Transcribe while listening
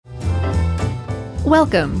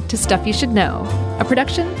Welcome to Stuff You Should Know, a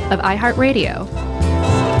production of iHeartRadio.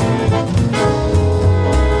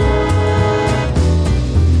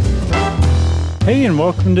 Hey, and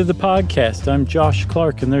welcome to the podcast. I'm Josh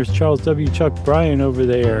Clark, and there's Charles W. Chuck Bryan over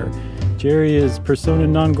there. Jerry is persona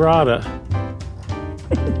non grata.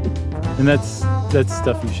 And that's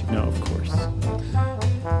stuff you should know, of course.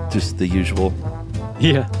 Just the usual.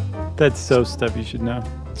 Yeah, that's stuff you should know.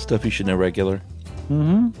 Stuff you should know regular.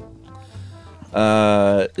 Mm-hmm.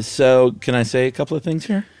 So, can I say a couple of things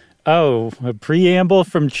here? Oh, a preamble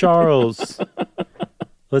from Charles.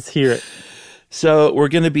 Let's hear it. So, we're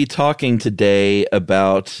going to be talking today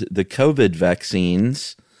about the COVID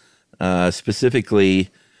vaccines, specifically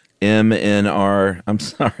mRNA. I'm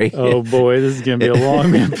sorry. Oh, boy, this is going to be a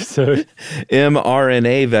long episode.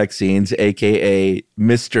 mRNA vaccines, a.k.a.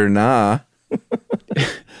 Mr. Na,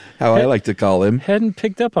 how I like to call him. Hadn't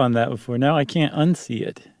picked up on that before. Now I can't unsee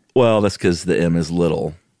it. Well, that's because the M is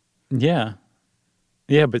little. Yeah.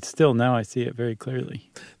 Yeah, but still, now I see it very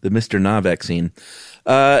clearly. The Mr. Na vaccine.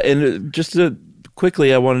 And just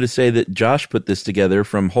quickly, I wanted to say that Josh put this together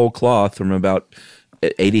from whole cloth from about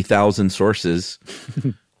 80,000 sources.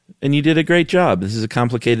 And you did a great job. This is a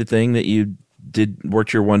complicated thing that you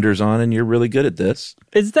worked your wonders on, and you're really good at this.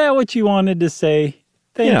 Is that what you wanted to say?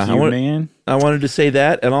 Thank you, man. I wanted to say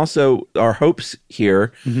that. And also, our hopes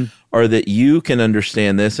here are that you can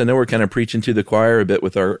understand this. I know we're kind of preaching to the choir a bit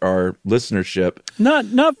with our listenership.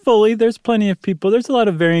 Not fully. There's plenty of people. There's a lot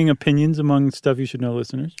of varying opinions among Stuff You Should Know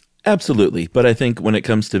listeners. Absolutely. But I think when it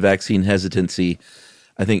comes to vaccine hesitancy,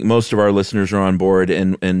 I think most of our listeners are on board.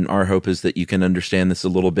 And our hope is that you can understand this a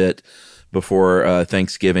little bit before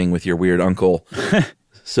Thanksgiving with your weird uncle.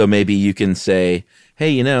 So maybe you can say,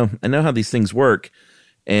 hey, I know how these things work.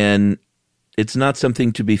 And it's not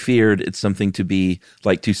something to be feared. It's something to be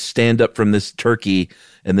like to stand up from this turkey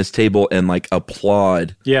and this table and like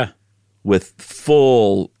applaud. Yeah. With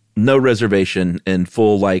full, no reservation and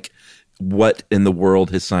full like, what in the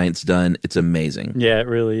world has science done? It's amazing. Yeah, it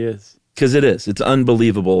really is. Because it is. It's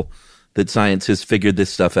unbelievable that science has figured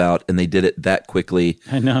this stuff out and they did it that quickly.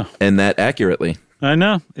 I know. And that accurately. I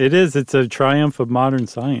know. It is. It's a triumph of modern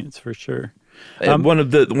science for sure. One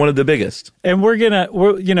of the biggest. And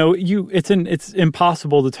it's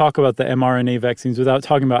impossible to talk about the mRNA vaccines without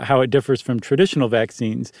talking about how it differs from traditional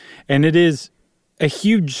vaccines. And it is a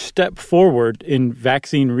huge step forward in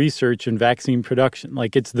vaccine research and vaccine production.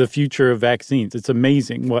 Like, it's the future of vaccines. It's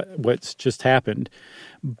amazing what's just happened.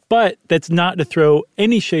 But that's not to throw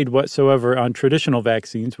any shade whatsoever on traditional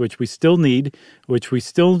vaccines, which we still need, which we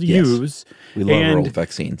still use. We love oral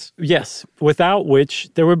vaccines. Yes, without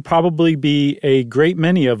which there would probably be a great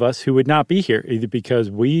many of us who would not be here, either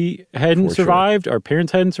because we hadn't survived, our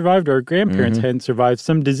parents hadn't survived, or our grandparents hadn't survived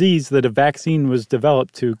some disease that a vaccine was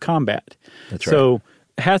developed to combat. That's right. So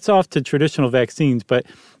hats off to traditional vaccines, but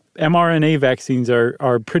mRNA vaccines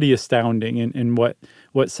are pretty astounding in what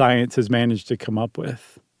science has managed to come up with.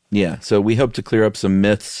 Yeah, so we hope to clear up some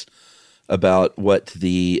myths about what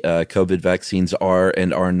the COVID vaccines are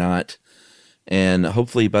and are not. And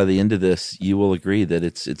hopefully by the end of this, you will agree that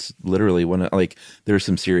it's literally there's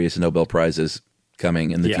some serious Nobel Prizes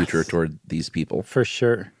coming in the future toward these people. For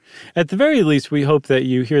sure. At the very least, we hope that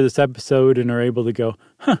you hear this episode and are able to go,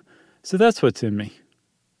 so that's what's in me.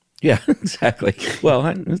 Yeah, exactly. Well,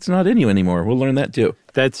 it's not in you anymore. We'll learn that too.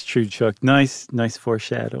 That's true, Chuck. Nice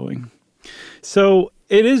foreshadowing. So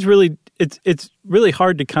it is really, it's really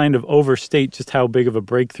hard to kind of overstate just how big of a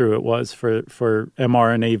breakthrough it was for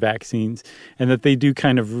mRNA vaccines, and that they do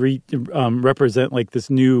kind of represent like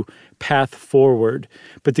this new path forward.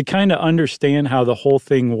 But to kind of understand how the whole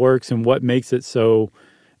thing works and what makes it so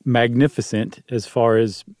magnificent as far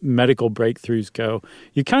as medical breakthroughs go,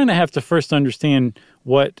 you kind of have to first understand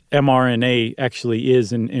what mRNA actually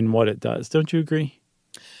is and what it does. Don't you agree?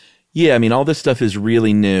 Yeah, I mean, all this stuff is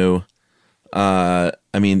really new.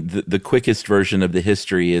 The quickest version of the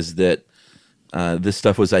history is that this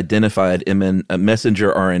stuff was identified in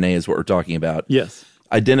messenger RNA is what we're talking about. Yes.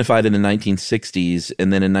 Identified in the 1960s,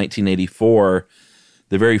 and then in 1984,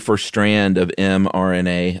 the very first strand of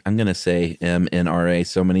mRNA, I'm going to say mRNA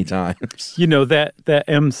so many times. That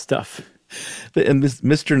M stuff. And this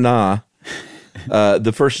Mr. Na,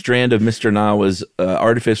 the first strand of Mr. Na was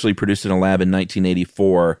artificially produced in a lab in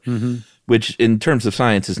 1984, which in terms of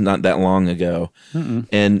science is not that long ago.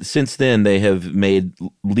 And since then, they have made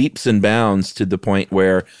leaps and bounds to the point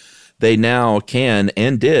where they now can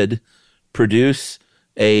and did produce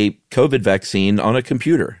a COVID vaccine on a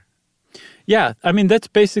computer. Yeah, I mean that's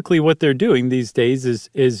basically what they're doing these days.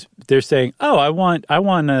 Is they're saying, "Oh, I want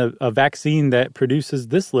a vaccine that produces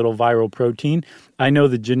this little viral protein. I know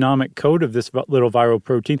the genomic code of this little viral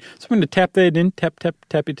protein, so I'm going to tap that in,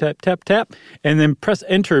 tap, and then press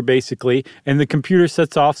enter basically, and the computer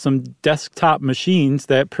sets off some desktop machines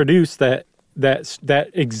that produce that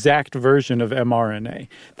exact version of mRNA.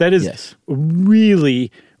 That is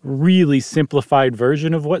really, really simplified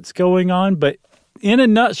version of what's going on, but in a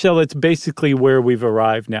nutshell, it's basically where we've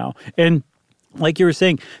arrived now. And like you were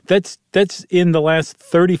saying, that's in the last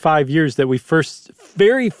 35 years that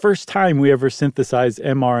very first time we ever synthesized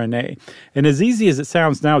mRNA. And as easy as it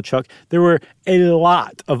sounds now, Chuck, there were a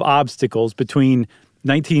lot of obstacles between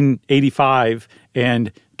 1985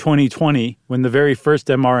 and 2020 when the very first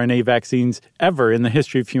mRNA vaccines ever in the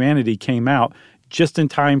history of humanity came out, just in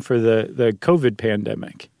time for the COVID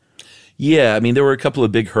pandemic. Yeah, I mean, there were a couple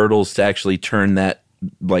of big hurdles to actually turn that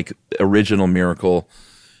like original miracle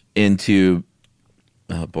into,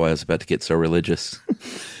 oh boy, I was about to get so religious,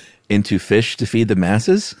 into fish to feed the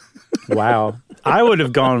masses. Wow. I would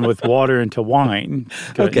have gone with water into wine.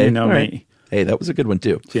 Okay, you know me. Right. Hey, that was a good one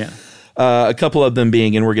too. Yeah. A couple of them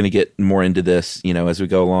being, and we're going to get more into this, as we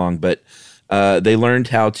go along, but they learned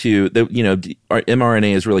how to, our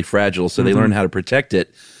mRNA is really fragile, so they learned how to protect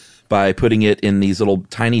it by putting it in these little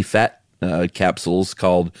tiny fat capsules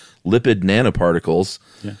called lipid nanoparticles.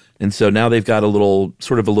 Yeah. And so now they've got a little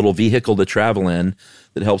vehicle to travel in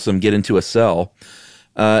that helps them get into a cell.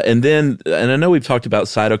 And I know we've talked about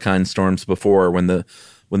cytokine storms before when the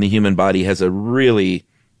human body has a really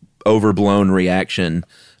overblown reaction,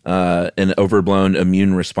 an overblown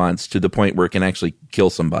immune response to the point where it can actually kill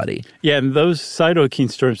somebody. Yeah, and those cytokine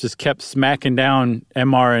storms just kept smacking down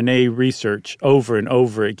mRNA research over and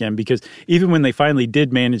over again, because even when they finally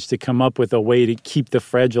did manage to come up with a way to keep the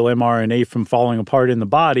fragile mRNA from falling apart in the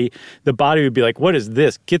body would be like, what is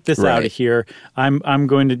this? Get this out of here. I'm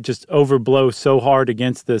going to just overblow so hard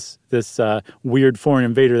against this weird foreign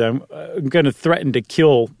invader that I'm going to threaten to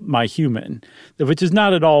kill my human, which is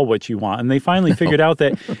not at all what you want. And they finally figured out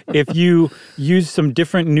that if you use some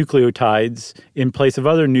different nucleotides in place of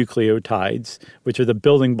other nucleotides, which are the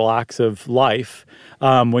building blocks of life,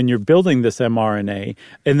 when you're building this mRNA,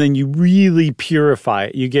 and then you really purify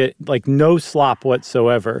it, you get like no slop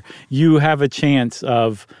whatsoever, you have a chance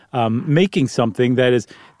of making something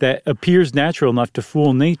that appears natural enough to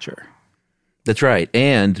fool nature. That's right.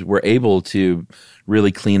 And we're able to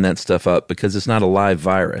really clean that stuff up because it's not a live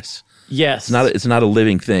virus. Yes. It's not a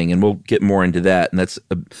living thing, and we'll get more into that. And that's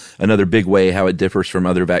another big way how it differs from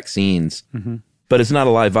other vaccines. Mm-hmm. But it's not a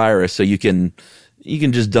live virus, so you can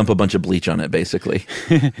just dump a bunch of bleach on it, basically.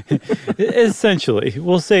 Essentially,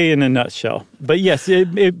 we'll say in a nutshell. But yes,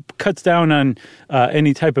 it cuts down on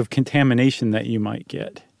any type of contamination that you might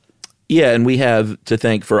get. Yeah, and we have to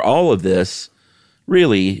thank for all of this,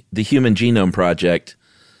 really, the Human Genome Project,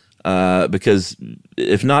 because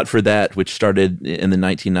if not for that, which started in the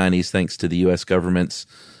 1990s thanks to the U.S. government's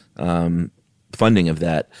funding of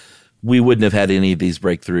that, we wouldn't have had any of these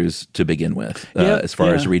breakthroughs to begin with, as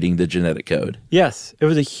far as reading the genetic code. Yes, it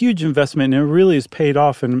was a huge investment, and it really has paid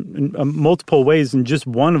off in multiple ways, and just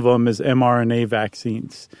one of them is mRNA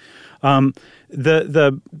vaccines.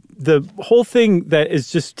 The whole thing that is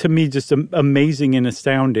just, to me, just amazing and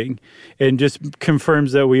astounding, and just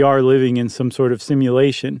confirms that we are living in some sort of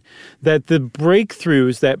simulation, that the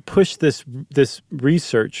breakthroughs that push this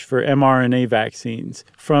research for mRNA vaccines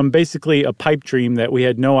from basically a pipe dream that we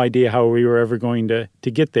had no idea how we were ever going to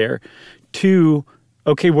get there to,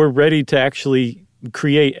 okay, we're ready to actually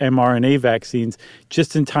create mRNA vaccines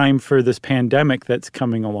just in time for this pandemic that's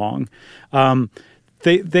coming along.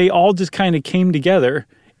 They all just kind of came together,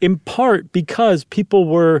 in part because people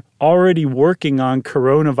were already working on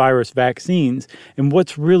coronavirus vaccines. And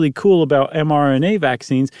what's really cool about mRNA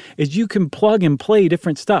vaccines is you can plug and play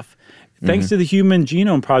different stuff. Thanks to the Human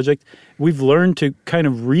Genome Project, we've learned to kind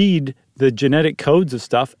of read the genetic codes of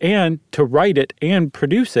stuff and to write it and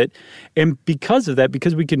produce it. And because of that,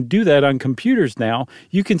 because we can do that on computers now,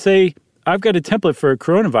 you can say, I've got a template for a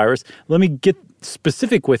coronavirus. Let me get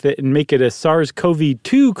specific with it and make it a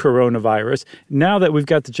SARS-CoV-2 coronavirus. Now that we've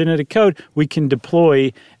got the genetic code, we can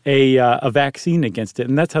deploy a vaccine against it.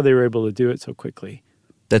 And that's how they were able to do it so quickly.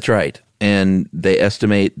 That's right. And they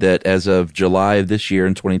estimate that as of July of this year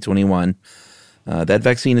in 2021, that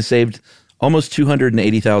vaccine has saved almost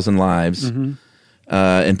 280,000 lives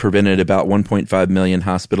and prevented about 1.5 million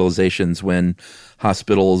hospitalizations when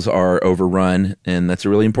hospitals are overrun. And that's a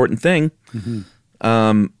really important thing.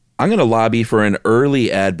 I'm going to lobby for an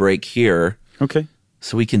early ad break here. Okay.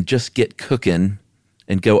 So we can just get cooking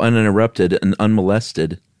and go uninterrupted and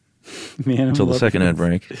unmolested until the second ad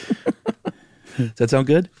break. Does that sound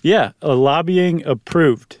good? Yeah, lobbying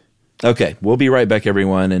approved. Okay, we'll be right back,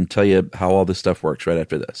 everyone, and tell you how all this stuff works right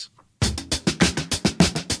after this.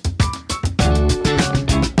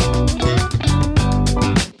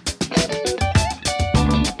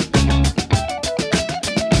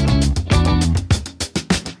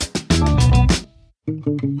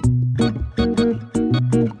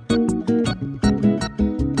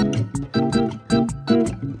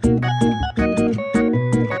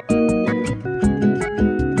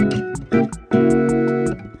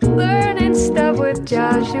 Learning stuff with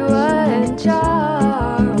Joshua and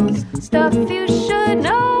Charles. Stuff you should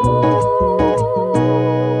know.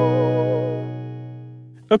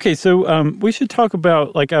 Okay, so we should talk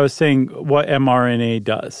about, like I was saying, what mRNA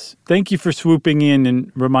does. Thank you for swooping in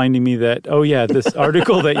and reminding me that, oh yeah, this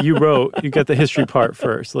article that you wrote, you got the history part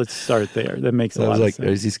first. Let's start there. That makes a lot of sense.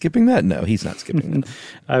 Is he skipping that? No, he's not skipping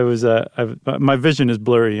that. My vision is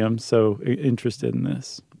blurry. I'm so interested in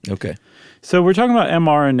this. Okay. So we're talking about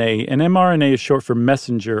mRNA, and mRNA is short for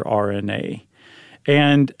messenger RNA.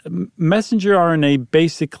 And messenger RNA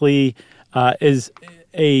basically is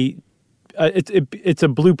it's a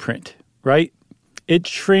blueprint, right? It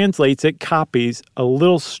translates, it copies a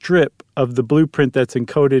little strip of the blueprint that's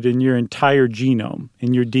encoded in your entire genome,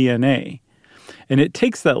 in your DNA. And it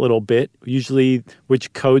takes that little bit, usually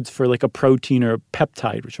which codes for like a protein or a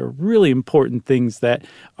peptide, which are really important things that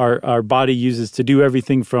our body uses to do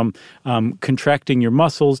everything from contracting your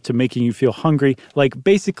muscles to making you feel hungry. Like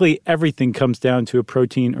basically everything comes down to a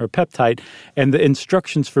protein or a peptide. And the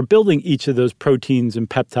instructions for building each of those proteins and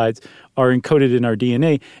peptides are encoded in our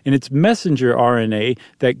DNA. And it's messenger RNA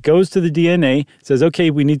that goes to the DNA, says,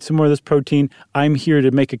 okay, we need some more of this protein. I'm here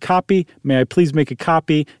to make a copy. May I please make a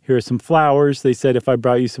copy? Here are some flowers. They said if I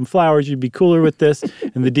brought you some flowers, you'd be cooler with this.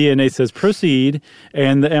 And the DNA says, proceed.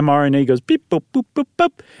 And the mRNA goes beep, boop, boop, boop,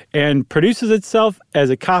 boop, and produces itself as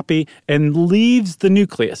a copy and leaves the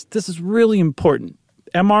nucleus. This is really important.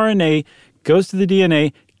 mRNA goes to the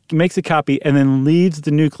DNA, makes a copy, and then leaves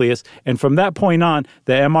the nucleus. And from that point on,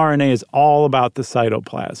 the mRNA is all about the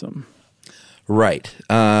cytoplasm. Right.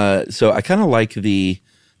 So I kind of like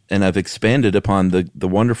and I've expanded upon the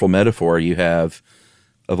wonderful metaphor you have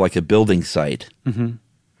of like a building site. Mm-hmm.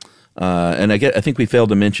 And I think we failed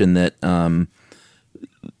to mention that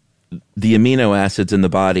the amino acids in the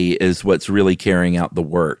body is what's really carrying out the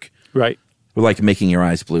work. Right. Like making your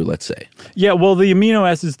eyes blue, let's say. Yeah, well, the amino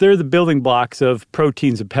acids, they're the building blocks of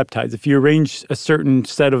proteins and peptides. If you arrange a certain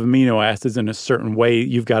set of amino acids in a certain way,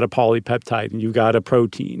 you've got a polypeptide and you've got a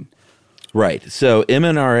protein. Right. So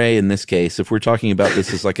mRNA in this case, if we're talking about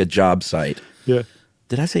this as like a job site. Yeah.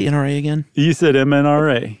 Did I say NRA again? You said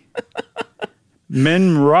MNRA.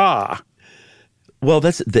 MNRA. Well,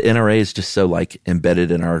 the NRA is just so like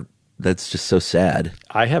embedded in that's just so sad.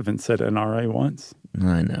 I haven't said NRA once.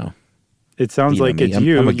 I know. It sounds like me. it's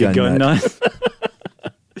I'm a you gun nut.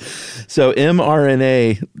 So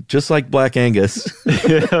mRNA, just like Black Angus.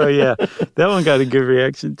 Oh, yeah. That one got a good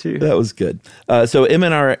reaction, too. That was good. So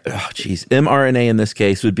mRNA in this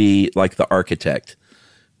case would be like the architect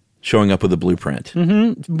showing up with a blueprint.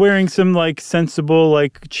 Mm-hmm. Wearing some like sensible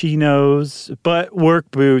like chinos, but work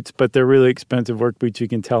boots, but they're really expensive work boots. You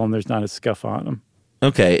can tell them there's not a scuff on them.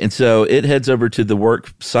 Okay, and so it heads over to the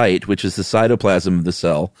work site, which is the cytoplasm of the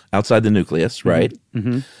cell outside the nucleus, right?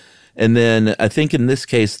 Mm-hmm. And then I think in this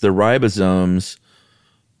case, the ribosomes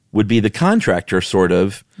would be the contractor, sort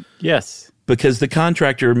of. Yes. Because the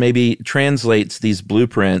contractor maybe translates these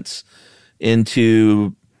blueprints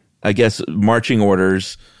into, I guess, marching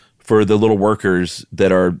orders for the little workers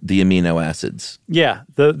that are the amino acids. Yeah,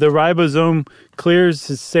 the ribosome clears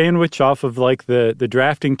his sandwich off of like the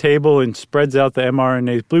drafting table and spreads out the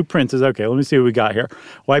mRNA blueprint. Says, okay, let me see what we got here.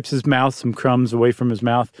 Wipes his mouth, some crumbs away from his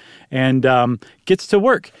mouth, and gets to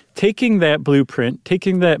work, taking that blueprint,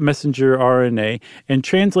 taking that messenger RNA, and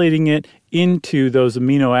translating it into those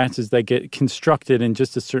amino acids that get constructed in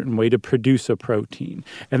just a certain way to produce a protein.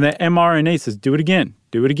 And the mRNA says, do it again,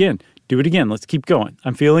 do it again. Do it again. Let's keep going.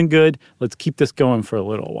 I'm feeling good. Let's keep this going for a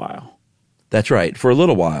little while. That's right, for a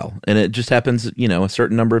little while. And it just happens, a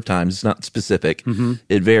certain number of times. It's not specific. Mm-hmm.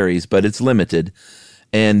 It varies, but it's limited.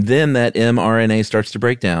 And then that mRNA starts to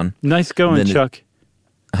break down. Nice going, Chuck.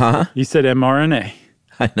 Huh? You said mRNA.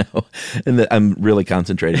 I know. And I'm really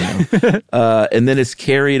concentrating now. And then it's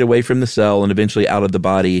carried away from the cell and eventually out of the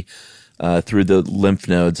body through the lymph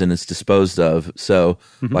nodes and it's disposed of. So,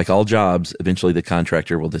 like all jobs, eventually the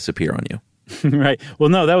contractor will disappear on you. Right. Well,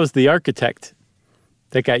 no, that was the architect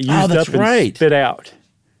that got used up and spit out. Right. Right. Well, no, that was the architect that got used up and spit out. Oh, that's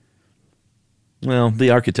right. Right. Well, the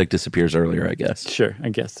architect disappears earlier, I guess. Sure, I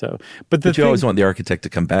guess so. But you always want the architect to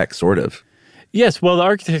come back, sort of. Yes, well, the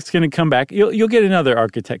architect's going to come back. You'll get another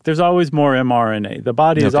architect. There's always more mRNA. The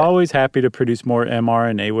body is always happy to produce more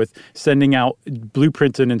mRNA with sending out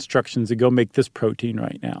blueprints and instructions to go make this protein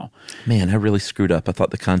right now. Man, I really screwed up. I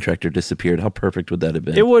thought the contractor disappeared. How perfect would that have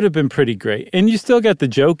been? It would have been pretty great. And you still got the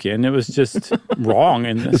joke in. It was just wrong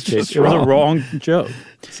in this case. It was a wrong joke.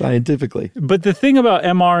 Scientifically. But the thing about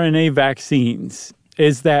mRNA vaccines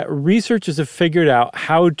is that researchers have figured out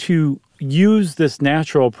how to use this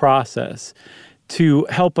natural process to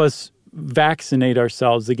help us vaccinate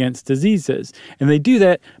ourselves against diseases. And they do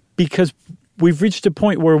that because we've reached a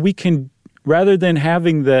point where we can, rather than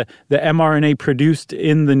having the mRNA produced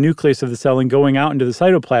in the nucleus of the cell and going out into the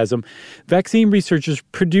cytoplasm, vaccine researchers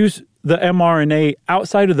produce the mRNA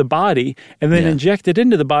outside of the body and then inject it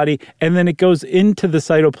into the body, and then it goes into the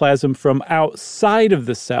cytoplasm from outside of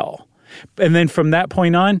the cell. And then from that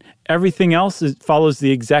point on, everything else follows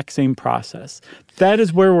the exact same process. That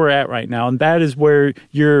is where we're at right now, and that is where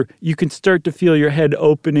you can start to feel your head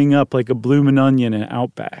opening up like a bloomin' onion in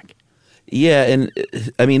Outback. Yeah, and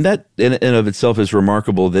I mean, that in and of itself is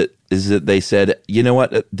remarkable, that they said, you know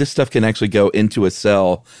what, this stuff can actually go into a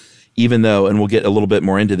cell, even though, and we'll get a little bit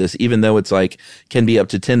more into this, even though it's like can be up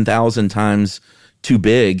to 10,000 times too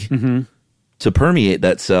big to permeate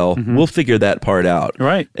that cell. We'll figure that part out.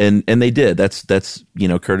 Right. And they did. That's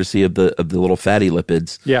courtesy of the little fatty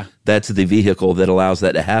lipids. Yeah. That's the vehicle that allows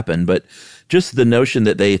that to happen. But just the notion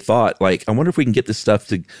that they thought, like, I wonder if we can get this stuff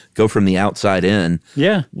to go from the outside in,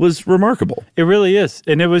 was remarkable. It really is.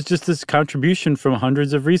 And it was just this contribution from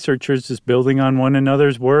hundreds of researchers just building on one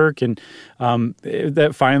another's work. And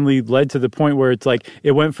that finally led to the point where it's like,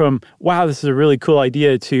 it went from, wow, this is a really cool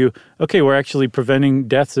idea, to, okay, we're actually preventing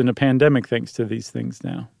deaths in a pandemic thanks to these things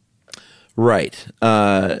now. Right.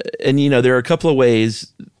 And, there are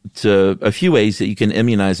a few ways that you can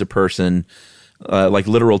immunize a person, like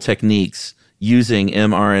literal techniques using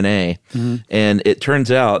mRNA. And it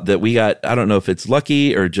turns out that we got, I don't know if it's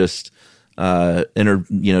lucky or just,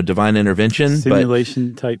 divine intervention.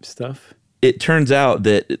 Simulation type stuff. It turns out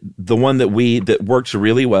that the one that works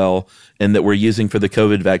really well and that we're using for the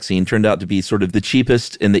COVID vaccine turned out to be sort of the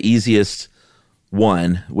cheapest and the easiest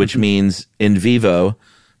one, which means in vivo,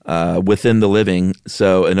 within the living.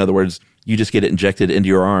 So in other words, you just get it injected into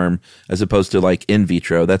your arm as opposed to like in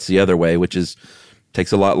vitro. That's the other way, which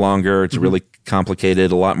takes a lot longer. It's really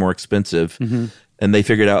complicated, a lot more expensive. And they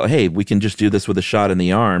figured out, hey, we can just do this with a shot in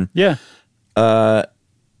the arm. Yeah.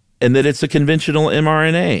 And that it's a conventional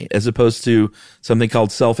mRNA as opposed to something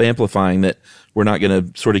called self-amplifying that we're not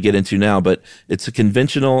going to sort of get into now, but it's a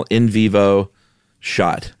conventional in vivo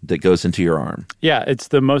shot that goes into your arm. Yeah, it's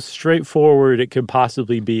the most straightforward it could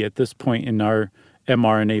possibly be at this point in our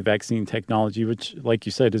mRNA vaccine technology, which, like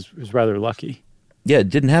you said, is rather lucky. Yeah, it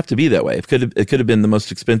didn't have to be that way. It could have been the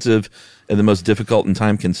most expensive and the most difficult and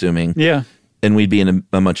time-consuming. Yeah. And we'd be in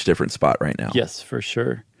a much different spot right now. Yes, for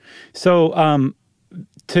sure. So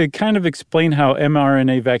to kind of explain how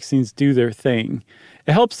mRNA vaccines do their thing,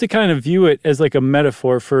 it helps to kind of view it as like a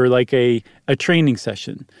metaphor for like a training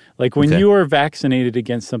session. Like when you are vaccinated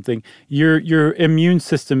against something, your immune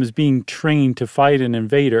system is being trained to fight an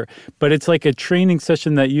invader, but it's like a training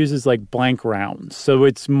session that uses like blank rounds. So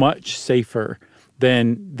it's much safer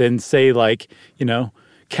than say like,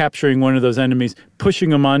 capturing one of those enemies, pushing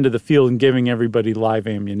them onto the field and giving everybody live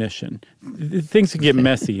ammunition. Things can get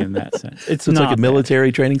messy in that sense. It's so it's not like a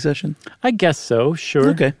military training session? I guess so, sure.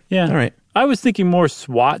 Okay. Yeah. All right. I was thinking more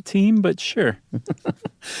SWAT team, but sure.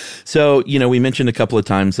 So, we mentioned a couple of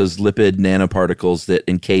times those lipid nanoparticles that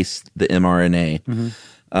encase the mRNA,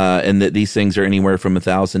 and that these things are anywhere from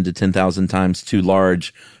 1,000 to 10,000 times too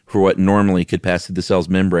large for what normally could pass through the cell's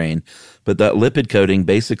membrane. But that lipid coating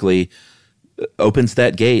basically opens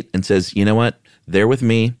that gate and says, you know what, they're with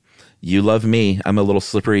me. You love me. I'm a little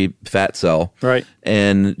slippery fat cell. Right.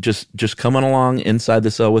 And just come on along inside the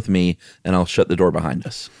cell with me, and I'll shut the door behind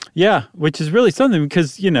us. Yeah, which is really something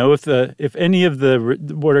because, if any of the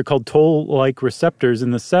what are called toll-like receptors in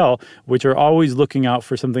the cell, which are always looking out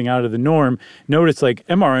for something out of the norm, notice like,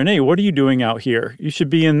 mRNA, what are you doing out here? You should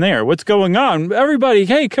be in there. What's going on? Everybody,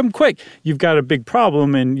 hey, come quick. You've got a big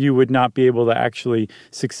problem, and you would not be able to actually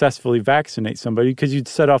successfully vaccinate somebody because you'd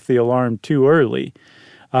set off the alarm too early.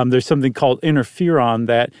 There's something called interferon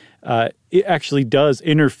that it actually does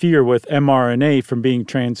interfere with mRNA from being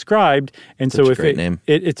transcribed. And so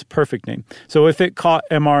it's a perfect name. So if it caught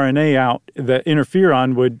mRNA out, the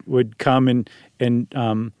interferon would come and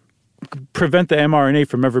prevent the mRNA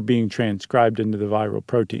from ever being transcribed into the viral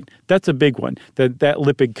protein. That's a big one that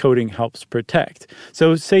lipid coating helps protect.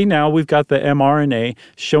 So say now we've got the mRNA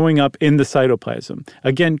showing up in the cytoplasm.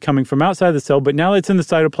 Again, coming from outside the cell, but now it's in the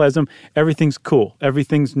cytoplasm, everything's cool,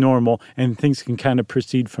 everything's normal, and things can kind of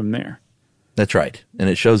proceed from there. That's right. And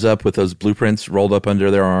it shows up with those blueprints rolled up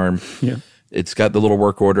under their arm. Yeah. It's got the little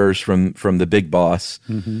work orders from the big boss.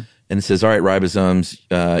 Mm-hmm. And it says, all right, ribosomes,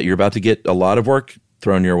 you're about to get a lot of work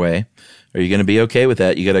thrown your way. Are you going to be okay with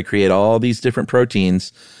that? You got to create all these different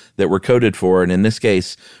proteins that we're coded for. And in this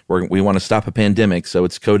case, we want to stop a pandemic. So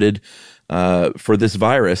it's coded for this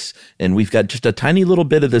virus. And we've got just a tiny little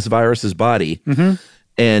bit of this virus's body. Mm-hmm.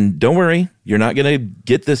 And don't worry, you're not going to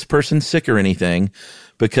get this person sick or anything,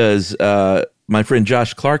 because my friend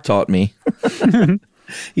Josh Clark taught me.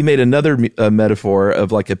 He made another metaphor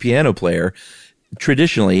of like a piano player.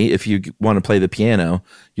 Traditionally, if you want to play the piano,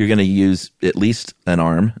 you're going to use at least an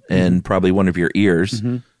arm and probably one of your ears,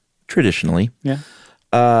 traditionally. Yeah.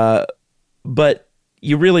 But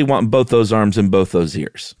you really want both those arms and both those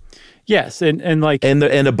ears. Yes, and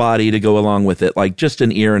a body to go along with it. Like just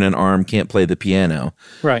an ear and an arm can't play the piano.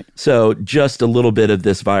 Right. So just a little bit of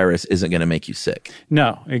this virus isn't going to make you sick.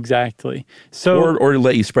 No, exactly. So or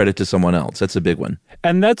let you spread it to someone else. That's a big one.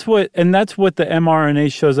 And that's what the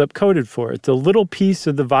mRNA shows up coded for. It's a little piece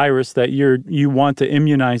of the virus that you want to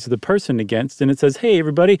immunize the person against, and it says, "Hey,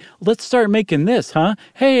 everybody, let's start making this, huh?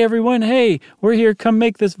 Hey, everyone, hey, we're here. Come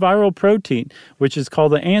make this viral protein," which is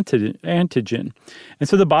called the antigen. And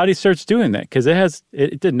so the body starts doing that because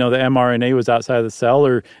it didn't know the mRNA was outside of the cell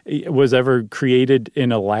or was ever created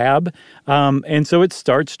in a lab, and so it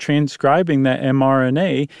starts transcribing that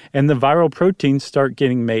mRNA, and the viral proteins start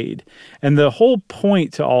getting made. And the whole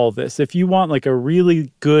point to all of this, if you want like a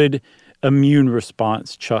really good immune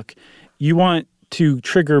response, Chuck, you want to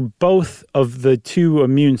trigger both of the two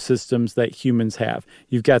immune systems that humans have.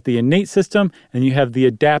 You've got the innate system and you have the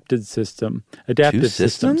adaptive system. Two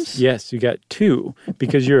systems? Yes, you got two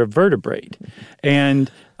because you're a vertebrate.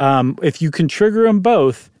 And if you can trigger them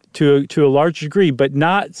both to a large degree, but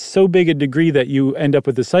not so big a degree that you end up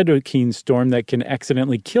with a cytokine storm that can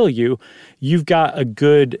accidentally kill you, you've got a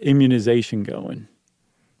good immunization going.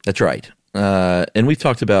 That's right. And we've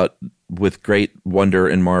talked about, with great wonder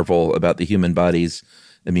and marvel, about the human body's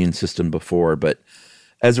immune system before. But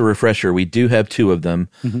as a refresher, we do have two of them.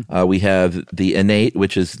 Mm-hmm. We have the innate,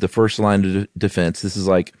 which is the first line of defense. This is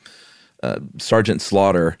like Sergeant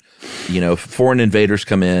Slaughter. Foreign invaders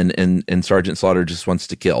come in, and Sergeant Slaughter just wants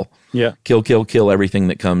to kill. Yeah. Kill everything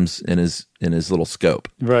that comes in his little scope.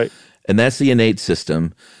 Right. And that's the innate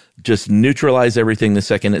system. Just neutralize everything the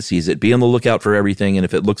second it sees it. Be on the lookout for everything, and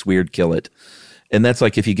if it looks weird, kill it. And that's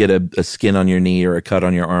like if you get a skin on your knee or a cut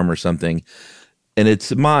on your arm or something, and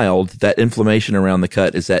it's mild, that inflammation around the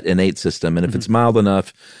cut is that innate system. And if it's mild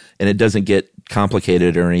enough and it doesn't get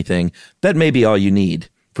complicated or anything, that may be all you need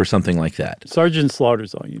for something like that. Sergeant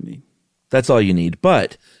Slaughter's all you need. That's all you need.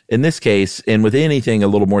 But in this case, and with anything a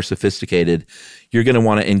little more sophisticated, you're going to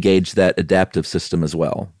want to engage that adaptive system as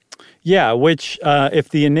well. Yeah, which if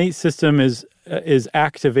the innate system is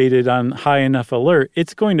activated on high enough alert,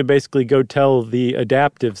 it's going to basically go tell the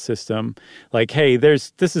adaptive system, like, hey,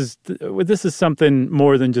 this is something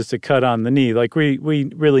more than just a cut on the knee. Like we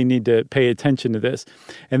really need to pay attention to this.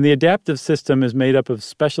 And the adaptive system is made up of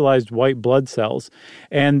specialized white blood cells,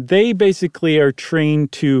 and they basically are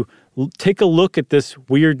trained to take a look at this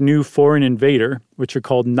weird new foreign invader, which are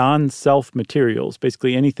called non-self materials.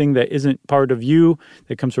 Basically anything that isn't part of you,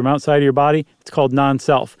 that comes from outside of your body, it's called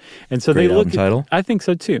non-self. And so Great they look album title. I think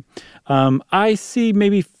so too. I see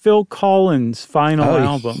maybe Phil Collins' final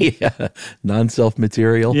album. Yeah, non-self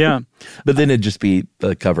material. Yeah. But then it'd just be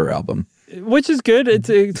the cover album. Which is good. It's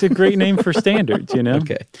a great name for standards,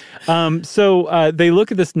 Okay. So they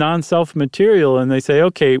look at this non-self material and they say,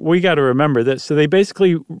 okay, we got to remember this. So they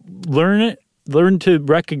basically learn to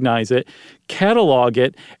recognize it, catalog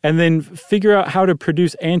it, and then figure out how to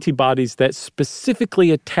produce antibodies that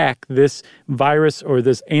specifically attack this virus or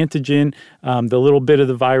this antigen, the little bit of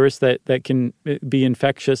the virus that can be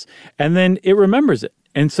infectious, and then it remembers it.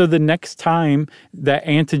 And so the next time that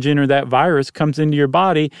antigen or that virus comes into your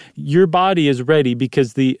body is ready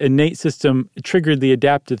because the innate system triggered the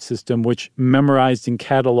adaptive system, which memorized and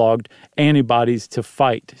cataloged antibodies to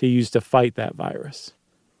use to fight that virus.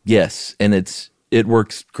 Yes, and it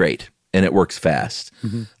works great, and it works fast.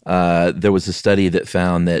 Mm-hmm. There was a study that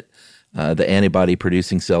found that the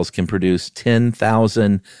antibody-producing cells can produce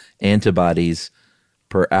 10,000 antibodies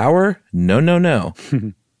per hour? No.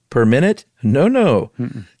 Per minute? No.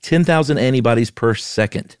 10,000 antibodies per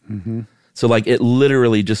second. Mm-hmm. So like it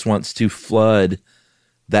literally just wants to flood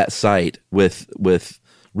that site with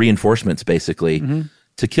reinforcements, basically,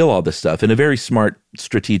 to kill all this stuff in a very smart,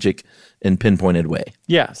 strategic, and pinpointed way.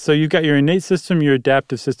 Yeah, so you've got your innate system, your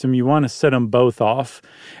adaptive system. You want to set them both off.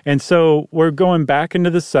 And so we're going back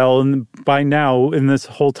into the cell, and by now, in this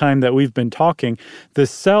whole time that we've been talking, the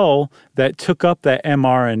cell that took up that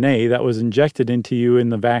mRNA that was injected into you in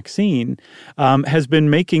the vaccine has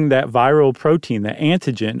been making that viral protein, that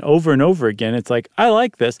antigen, over and over again. It's like, I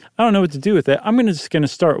like this. I don't know what to do with it. I'm just going to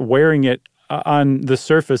start wearing it on the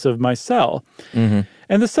surface of my cell.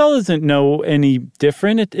 And the cell doesn't know any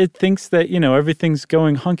different. It thinks that, everything's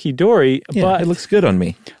going hunky-dory. Yeah, but it looks good on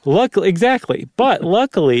me. Luckily, exactly. But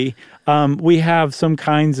luckily, we have some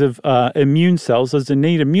kinds of immune cells, those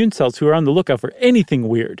innate immune cells, who are on the lookout for anything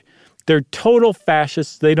weird. They're total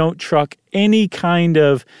fascists. They don't truck any kind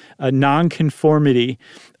of nonconformity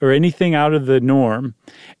or anything out of the norm.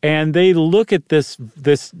 And they look at this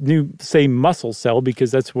new, say, muscle cell, because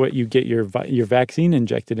that's what you get your vaccine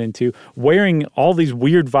injected into, wearing all these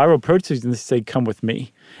weird viral proteins, and they say, come with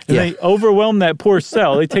me. And they overwhelm that poor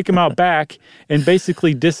cell. They take them out back and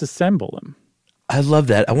basically disassemble them. I love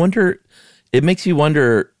that. I wonder, it makes you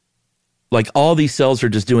wonder, like, all these cells are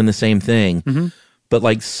just doing the same thing. But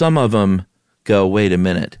like some of them go, wait a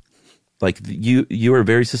minute, like you are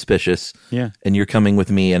very suspicious, and you're coming with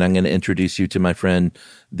me, and I'm going to introduce you to my friend,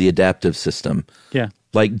 the adaptive system. Yeah.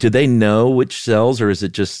 Like, do they know which cells, or is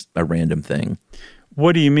it just a random thing?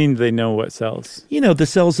 What do you mean they know what cells? The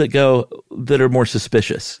cells that are more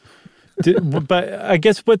suspicious. But I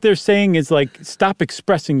guess what they're saying is, like, stop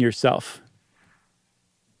expressing yourself.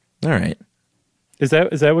 All right. Is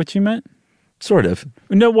that what you meant? Sort of.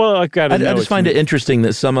 No, well, I just find it interesting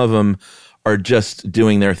that some of them are just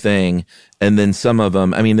doing their thing, and then some of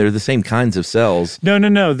them, I mean, they're the same kinds of cells.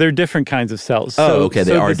 No, they're different kinds of cells. Okay,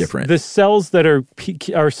 they are different. The cells that are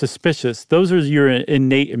suspicious, those are your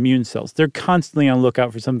innate immune cells. They're constantly on the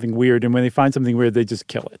lookout for something weird, and when they find something weird, they just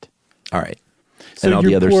kill it. All right. And all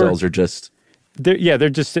the other cells are just... They're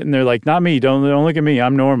just sitting there like, not me. Don't look at me.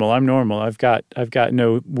 I'm normal. I've got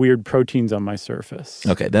no weird proteins on my surface.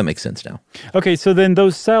 Okay, that makes sense now. Okay, so then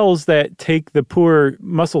those cells that take the poor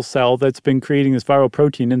muscle cell that's been creating this viral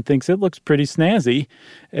protein and thinks it looks pretty snazzy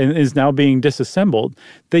and is now being disassembled,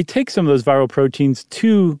 they take some of those viral proteins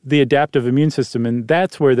to the adaptive immune system, and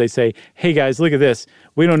that's where they say, hey guys, look at this.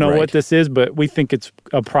 We don't know what this is, but we think it's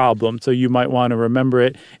a problem, so you might want to remember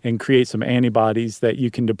it and create some antibodies that you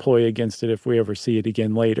can deploy against it if we ever see it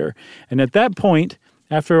again later. And at that point,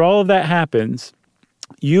 after all of that happens,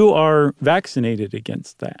 you are vaccinated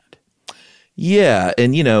against that. Yeah,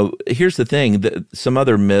 and here's the thing, some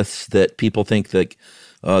other myths that people think that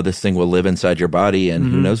this thing will live inside your body,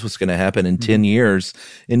 and who knows what's going to happen in 10 years.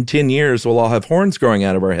 In 10 years, we'll all have horns growing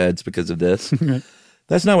out of our heads because of this.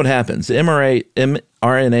 That's not what happens.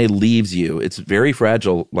 mRNA leaves you. It's very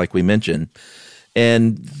fragile, like we mentioned.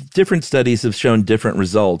 And different studies have shown different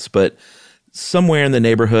results, but somewhere in the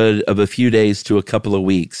neighborhood of a few days to a couple of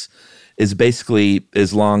weeks is basically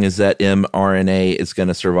as long as that mRNA is going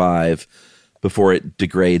to survive before it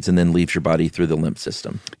degrades and then leaves your body through the lymph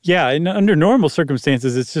system. Yeah, and under normal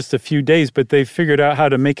circumstances, it's just a few days, but they've figured out how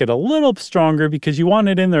to make it a little stronger because you want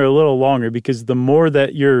it in there a little longer, because the more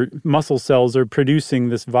that your muscle cells are producing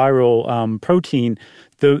this viral protein,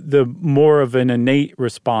 the more of an innate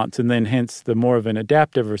response, and then hence the more of an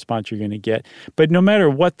adaptive response you're going to get. But no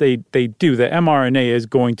matter what they do, the mRNA is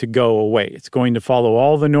going to go away. It's going to follow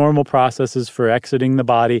all the normal processes for exiting the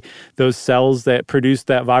body. Those cells that produce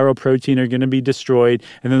that viral protein are going to be destroyed,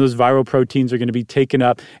 and then those viral proteins are going to be taken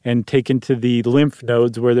up and taken to the lymph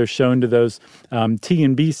nodes where they're shown to those T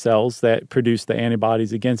and B cells that produce the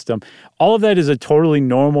antibodies against them. All of that is a totally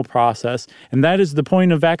normal process, and that is the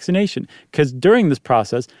point of vaccination, because during this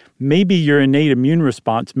process, maybe your innate immune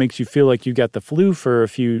response makes you feel like you got the flu for a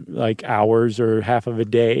few hours or half of a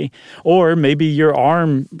day, or maybe your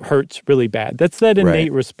arm hurts really bad. That's that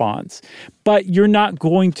innate response. But you're not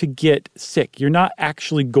going to get sick. You're not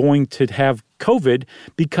actually going to have COVID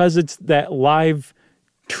because it's that live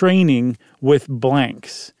training with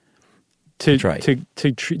blanks to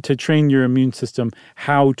train your immune system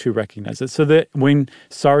how to recognize it. So that when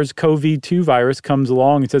SARS-CoV-2 virus comes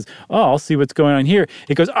along and says, oh, I'll see what's going on here,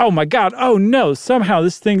 it goes, oh my God, oh no, somehow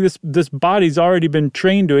this body's already been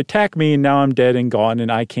trained to attack me, and now I'm dead and gone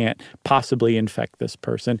and I can't possibly infect this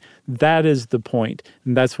person. That is the point.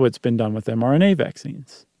 And that's what's been done with mRNA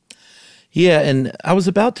vaccines. Yeah, and I was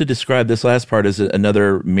about to describe this last part as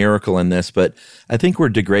another miracle in this, but I think we're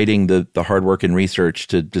degrading the hard work and research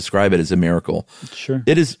to describe it as a miracle. Sure.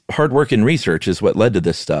 It is hard work and research is what led to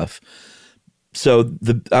this stuff. So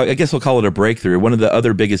I guess I'll call it a breakthrough. One of the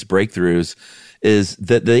other biggest breakthroughs is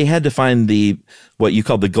that they had to find what you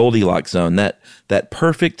call the Goldilocks zone, that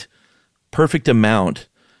perfect amount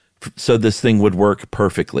so this thing would work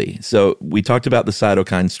perfectly. So we talked about the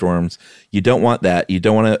cytokine storms. You don't want that. You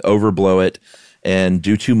don't want to overblow it and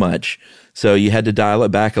do too much. So you had to dial it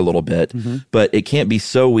back a little bit, but it can't be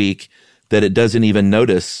so weak that it doesn't even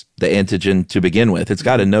notice the antigen to begin with. It's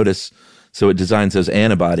got to notice, so it designs those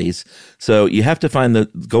antibodies. So you have to find the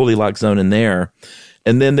Goldilocks zone in there.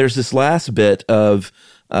 And then there's this last bit of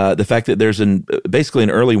the fact that there's basically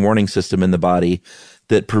an early warning system in the body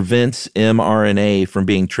that prevents mRNA from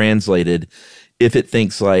being translated if it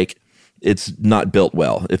thinks like it's not built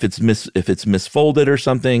well. If it's misfolded or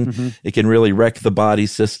something, it can really wreck the body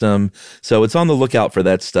system. So it's on the lookout for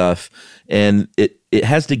that stuff. And it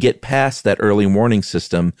has to get past that early warning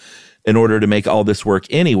system in order to make all this work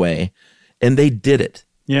anyway. And they did it.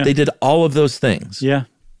 Yeah. They did all of those things. Yeah.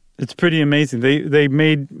 It's pretty amazing. They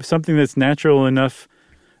made something that's natural enough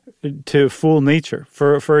to fool nature.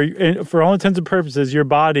 For all intents and purposes, your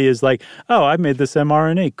body is like, oh, I made this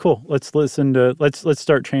mRNA. Cool. Let's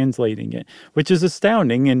start translating it, which is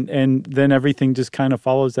astounding. And then everything just kind of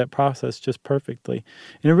follows that process just perfectly.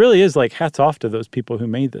 And it really is like hats off to those people who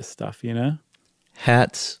made this stuff, you know?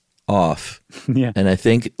 Hats off. Yeah. And I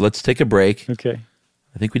think let's take a break. Okay.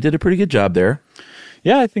 I think we did a pretty good job there.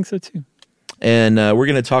 Yeah, I think so too. And we're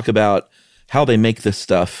going to talk about how they make this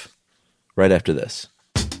stuff right after this.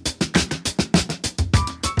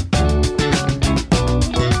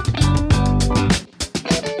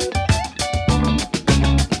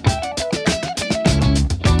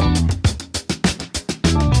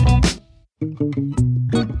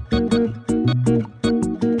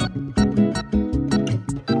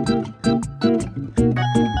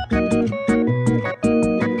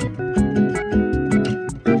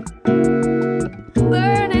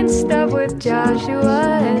 Learning stuff with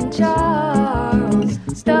Joshua and Charles.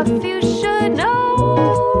 Stuff you should know.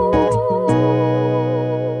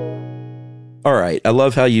 All right. I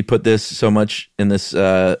love how you put this so much in this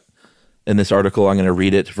article. I'm going to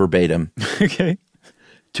read it verbatim. Okay.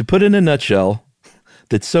 To put in a nutshell,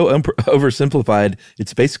 that's so oversimplified,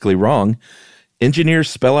 it's basically wrong. Engineers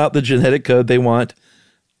spell out the genetic code they want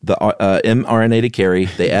the mRNA to carry.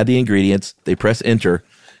 They add the ingredients. They press enter.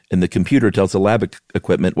 And the computer tells the lab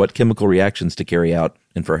equipment what chemical reactions to carry out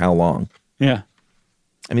and for how long. Yeah.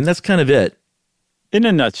 I mean, that's kind of it. In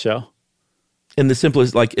a nutshell. In the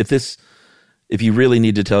simplest, like if you really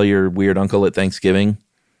need to tell your weird uncle at Thanksgiving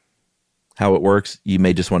how it works, you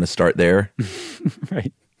may just want to start there.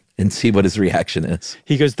 Right. And see what his reaction is.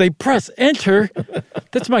 He goes, they press enter.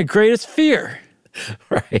 That's my greatest fear.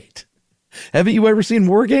 Right. Haven't you ever seen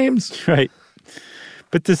War Games? Right.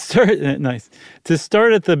 But to start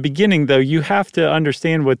at the beginning, though, you have to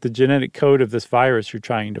understand what the genetic code of this virus you're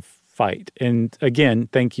trying to fight. And again,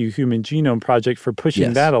 thank you, Human Genome Project, for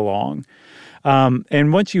pushing that along.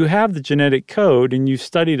 And once you have the genetic code and you've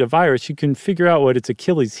studied a virus, you can figure out what its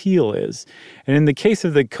Achilles heel is. And in the case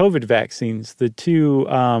of the COVID vaccines, the two,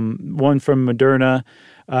 one from Moderna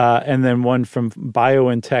and then one from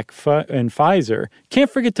BioNTech and Pfizer. Can't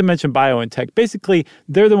forget to mention BioNTech. Basically,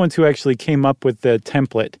 they're the ones who actually came up with the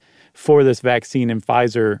template for this vaccine, and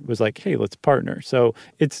Pfizer was like, hey, let's partner. So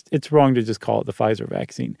it's wrong to just call it the Pfizer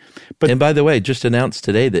vaccine. And by the way, just announced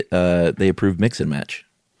today that they approved mix and match.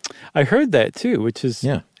 I heard that too, which is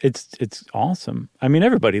it's awesome. I mean,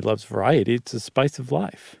 everybody loves variety. It's a spice of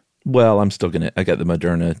life. Well, I got the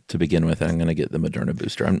Moderna to begin with. I'm gonna get the Moderna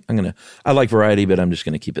booster. I like variety, but I'm just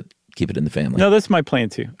gonna keep it in the family. No, that's my plan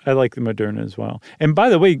too. I like the Moderna as well. And by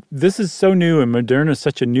the way, this is so new, and Moderna is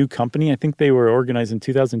such a new company. I think they were organized in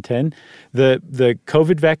 2010. The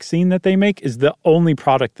COVID vaccine that they make is the only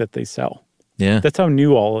product that they sell. Yeah. That's how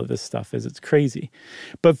new all of this stuff is. It's crazy.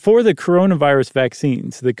 But for the coronavirus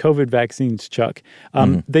vaccines, the COVID vaccines, Chuck,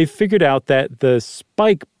 they figured out that the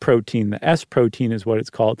spike protein, the S protein is what it's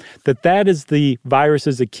called, that is the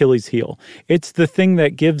virus's Achilles heel. It's the thing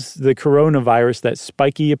that gives the coronavirus that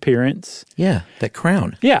spiky appearance. Yeah, that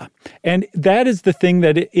crown. Yeah. And that is the thing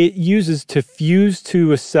that it uses to fuse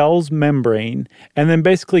to a cell's membrane and then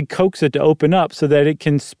basically coax it to open up so that it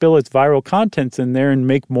can spill its viral contents in there and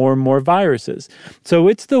make more and more viruses. So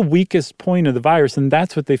it's the weakest point of the virus, and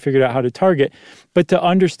that's what they figured out how to target. But to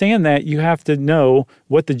understand that, you have to know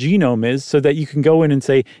what the genome is so that you can go in and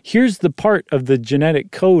say, here's the part of the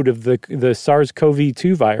genetic code of the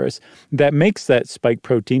SARS-CoV-2 virus that makes that spike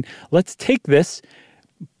protein. Let's take this,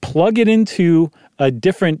 plug it into a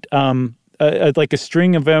different, like a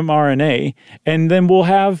string of mRNA, and then we'll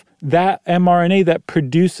have that mRNA that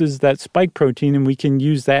produces that spike protein, and we can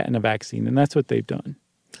use that in a vaccine. And that's what they've done.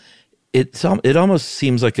 It almost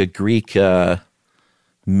seems like a Greek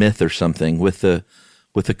myth or something with the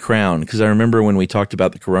crown, because I remember when we talked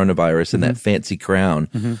about the coronavirus and that fancy crown,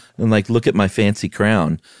 and like, look at my fancy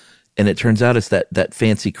crown, and it turns out it's that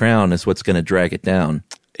fancy crown is what's going to drag it down.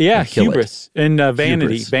 Yeah, hubris and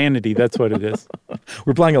vanity. Hubris. Vanity, that's what it is.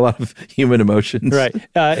 We're applying a lot of human emotions. Right.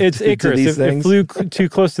 It's Icarus. It flew too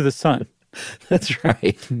close to the sun. That's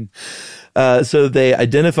right. So they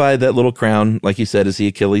identified that little crown, like you said, as the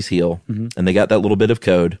Achilles heel, and they got that little bit of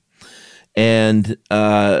code. And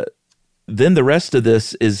then the rest of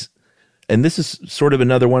this is, and this is sort of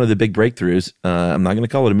another one of the big breakthroughs, I'm not going to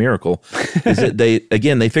call it a miracle, is that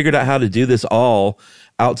they figured out how to do this all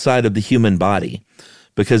outside of the human body,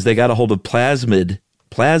 because they got a hold of plasmid,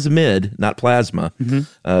 not plasma,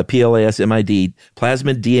 Plasmid,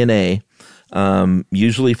 plasmid DNA,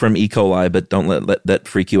 usually from E. coli, but don't let that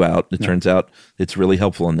freak you out. It turns out it's really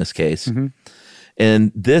helpful in this case.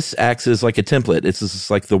 And this acts as like a template. It's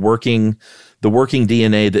just like the working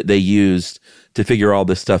DNA that they used to figure all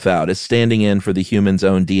this stuff out. It's standing in for the human's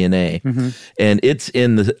own DNA, and it's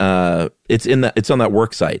on that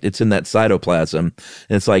work site. It's in that cytoplasm, and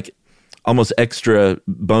it's like almost extra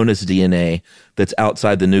bonus DNA that's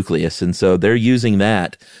outside the nucleus. And so they're using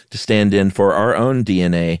that to stand in for our own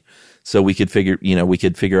DNA, so we could figure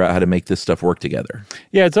out how to make this stuff work together.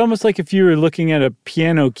 Yeah, it's almost like if you were looking at a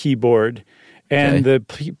piano keyboard, and the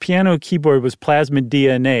piano keyboard was plasmid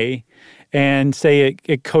DNA, and say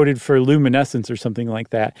it coded for luminescence or something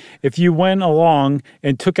like that. If you went along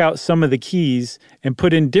and took out some of the keys and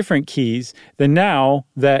put in different keys, then now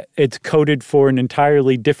that it's coded for an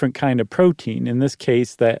entirely different kind of protein, in this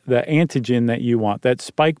case, the antigen that you want, that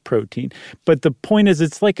spike protein. But the point is,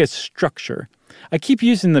 it's like a structure. I keep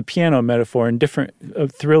using the piano metaphor in different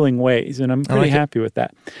thrilling ways, and I'm pretty happy with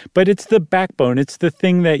that. But it's the backbone. It's the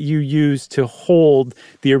thing that you use to hold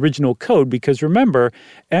the original code, because remember,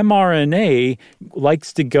 mRNA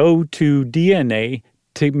likes to go to DNA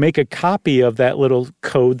to make a copy of that little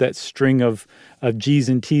code, that string of G's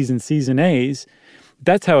and T's and C's and A's.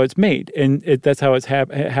 That's how it's made, and that's how it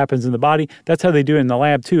happens in the body. That's how they do it in the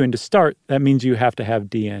lab, too. And to start, that means you have to have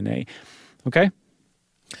DNA. Okay?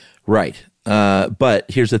 Right. But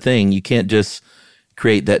here's the thing. You can't just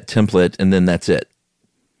create that template and then that's it.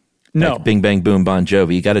 No. Like Bing, bang, boom, Bon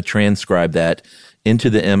Jovi. You got to transcribe that into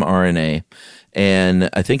the mRNA. And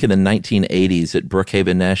I think in the 1980s at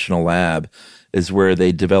Brookhaven National Lab is where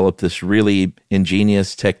they developed this really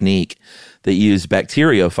ingenious technique that used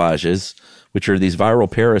bacteriophages, which are these viral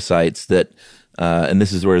parasites that, and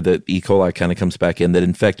this is where the E. coli kind of comes back in, that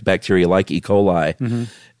infect bacteria like E. coli.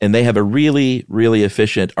 And they have a really, really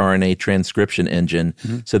efficient RNA transcription engine.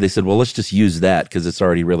 So they said, well, let's just use that because it's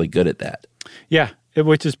already really good at that. Yeah,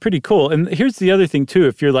 which is pretty cool. And here's the other thing, too.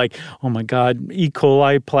 If you're like, oh, my God, E.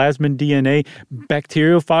 coli, plasmid DNA,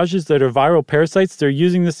 bacteriophages that are viral parasites, they're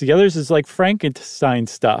using this together. This is like Frankenstein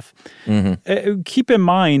stuff. Keep in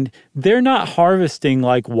mind, they're not harvesting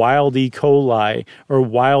like wild E. coli or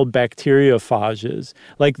wild bacteriophages.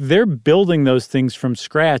 Like, they're building those things from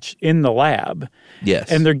scratch in the lab.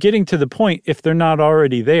 Yes. And they're getting to the point, if they're not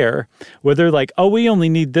already there, where they're like, oh, we only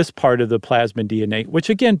need this part of the plasmid DNA, which,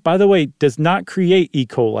 again, by the way, does not create E.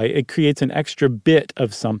 coli. It creates an extra bit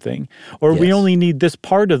of something. Or we only need this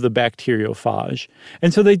part of the bacteriophage.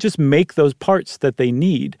 And so they just make those parts that they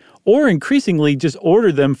need, or increasingly just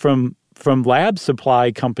order them from lab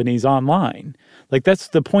supply companies online. Like, that's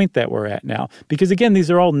the point that we're at now. Because, again,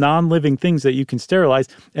 these are all non-living things that you can sterilize.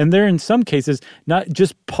 And they're, in some cases, not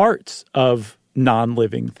just parts of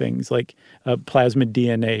non-living things like plasmid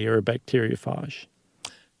DNA or a bacteriophage.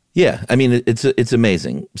 Yeah, I mean, it's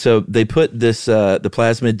amazing. So they put this the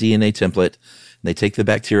plasmid DNA template, and they take the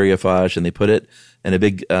bacteriophage and they put it in a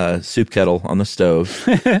big soup kettle on the stove.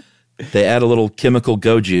 They add a little chemical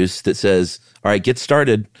go juice that says, all right, get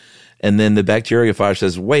started. And then the bacteriophage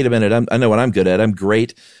says, wait a minute, I know what I'm good at. I'm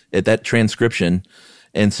great at that transcription.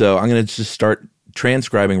 And so I'm going to just start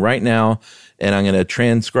transcribing right now, and I'm going to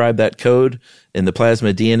transcribe that code in the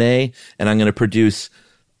plasmid DNA, and I'm going to produce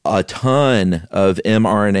a ton of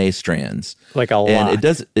mRNA strands. Like a lot. And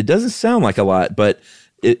it doesn't sound like a lot, but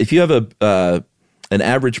if you have an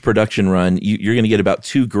average production run, you're going to get about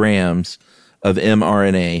 2 grams of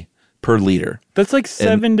mRNA per liter. That's like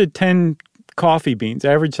 7 to 10 coffee beans,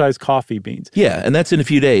 average size coffee beans. Yeah, and that's in a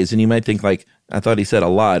few days. And you might think, like, I thought he said a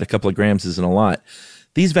lot. A couple of grams isn't a lot.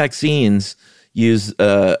 These vaccines use,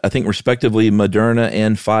 I think, respectively, Moderna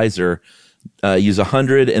and Pfizer use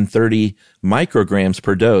 130 micrograms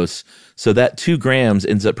per dose. So that 2 grams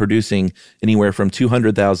ends up producing anywhere from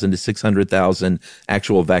 200,000 to 600,000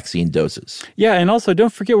 actual vaccine doses. Yeah, and also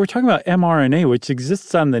don't forget we're talking about mRNA, which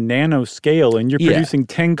exists on the nano scale, and you're producing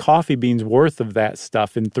 10 coffee beans worth of that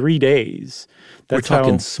stuff in 3 days. We're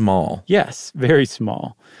talking small. Yes, very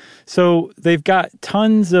small. So they've got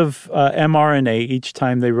tons of mRNA each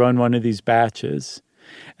time they run one of these batches.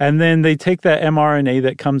 And then they take that mRNA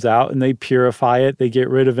that comes out and they purify it. They get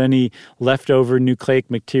rid of any leftover nucleic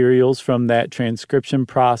materials from that transcription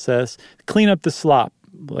process, clean up the slop,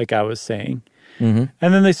 like I was saying. Mm-hmm.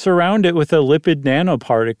 And then they surround it with a lipid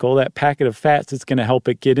nanoparticle, that packet of fats that's going to help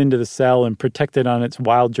it get into the cell and protect it on its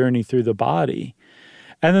wild journey through the body.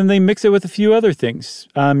 And then they mix it with a few other things,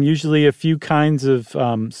 usually a few kinds of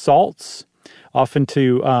salts, often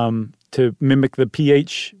to mimic the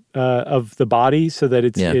pH of the body so that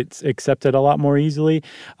it's accepted a lot more easily.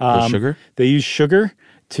 Sugar? They use sugar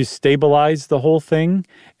to stabilize the whole thing,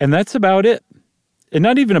 and that's about it. And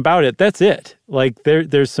not even about it, that's it. Like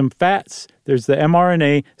there's some fats, there's the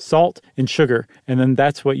mRNA, salt, and sugar, and then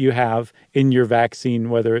that's what you have in your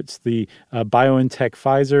vaccine, whether it's the BioNTech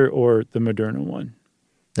Pfizer or the Moderna one.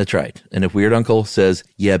 That's right. And if Weird Uncle says,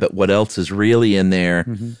 yeah, but what else is really in there,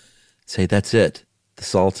 say that's it, the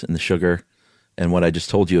salt and the sugar and what I just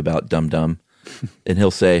told you about, dum-dum. And he'll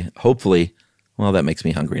say, hopefully, well, that makes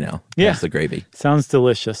me hungry now. Yeah. That's the gravy. Sounds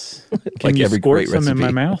delicious. Can Like you every squirt great some in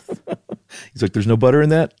recipe. my mouth? He's like, there's no butter in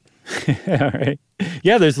that? All right.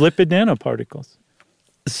 Yeah, there's lipid nanoparticles.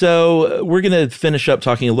 So we're going to finish up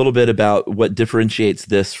talking a little bit about what differentiates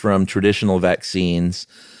this from traditional vaccines.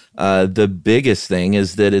 The biggest thing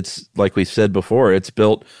is that it's, like we said before, it's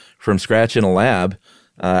built from scratch in a lab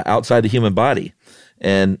outside the human body.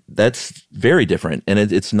 And that's very different. And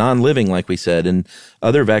it's non-living, like we said. And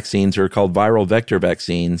other vaccines are called viral vector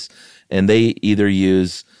vaccines. And they either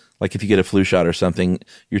use, like if you get a flu shot or something,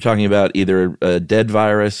 you're talking about either a dead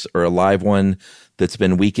virus or a live one that's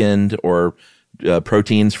been weakened, or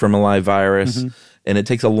proteins from a live virus. And it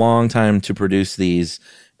takes a long time to produce these.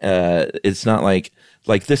 It's not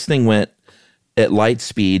like this thing went at light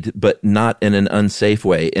speed, but not in an unsafe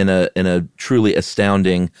way, in a truly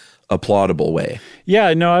astounding, applaudable way.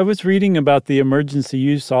 Yeah, no, I was reading about the emergency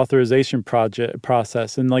use authorization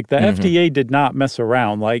process, and like the FDA did not mess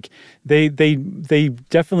around. Like they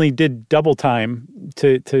definitely did double time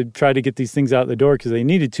to try to get these things out the door because they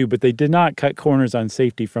needed to, but they did not cut corners on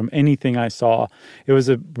safety from anything I saw. It was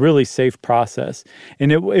a really safe process,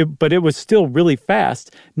 and but it was still really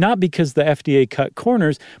fast, not because the FDA cut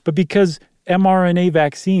corners, but because mRNA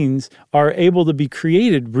vaccines are able to be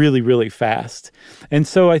created really, really fast. And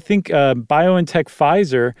so I think BioNTech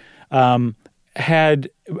Pfizer had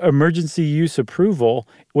emergency use approval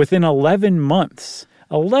within 11 months.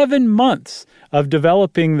 11 months of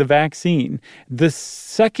developing the vaccine. The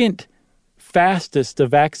second fastest a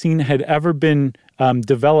vaccine had ever been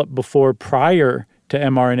developed before prior to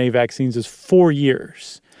mRNA vaccines is 4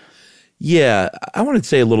 years. Yeah, I wanted to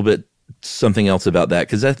say a little bit something else about that,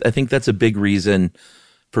 because I think that's a big reason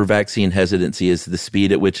for vaccine hesitancy is the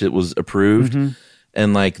speed at which it was approved.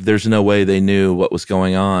 And like, there's no way they knew what was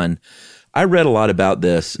going on. I read a lot about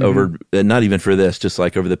this over, not even for this, just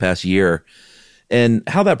like over the past year. And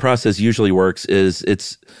how that process usually works is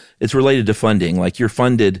it's related to funding. Like, you're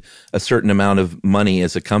funded a certain amount of money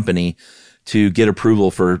as a company to get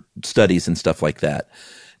approval for studies and stuff like that.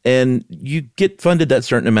 And you get funded that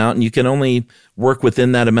certain amount, and you can only work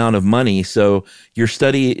within that amount of money. So your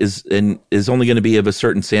study is only going to be of a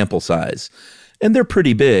certain sample size, and they're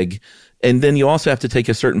pretty big. And then you also have to take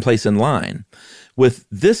a certain place in line. With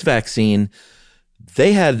this vaccine,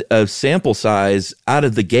 they had a sample size out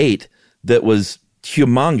of the gate that was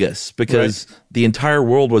humongous, because the entire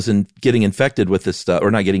world was getting infected with this stuff, or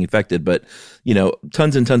not getting infected, but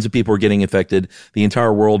tons and tons of people were getting infected. The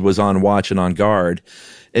entire world was on watch and on guard.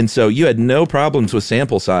 And so you had no problems with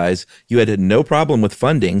sample size. You had no problem with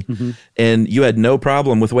funding, and you had no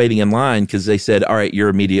problem with waiting in line, because they said, all right, you're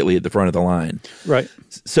immediately at the front of the line. Right.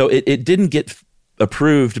 So it didn't get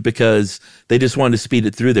approved because they just wanted to speed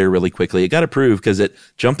it through there really quickly. It got approved because it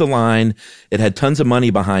jumped the line, it had tons of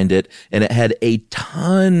money behind it, and it had a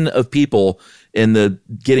ton of people in the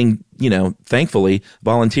thankfully,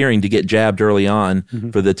 volunteering to get jabbed early on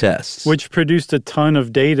for the tests. Which produced a ton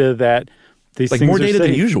of data that these things more are data safe.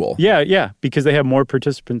 than usual. Yeah, because they have more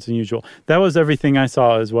participants than usual. That was everything I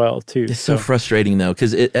saw as well, too. It's so frustrating, though,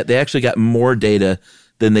 because they actually got more data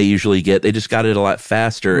than they usually get. They just got it a lot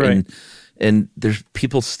faster. Right. And there's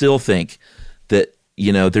people still think that,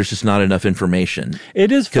 there's just not enough information.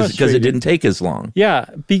 It is frustrating. Because it didn't take as long. Yeah,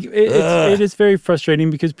 it is very frustrating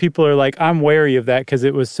because people are like, I'm wary of that because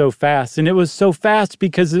it was so fast. And it was so fast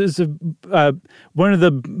because it was one of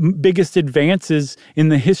the biggest advances in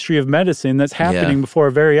the history of medicine that's happening before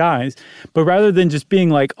our very eyes. But rather than just being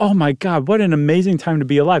like, oh my God, what an amazing time to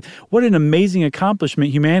be alive. What an amazing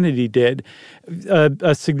accomplishment humanity did.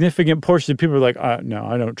 A significant portion of people are like, no,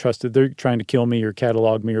 I don't trust it. They're trying to kill me or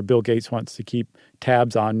catalog me, or Bill Gates wants to keep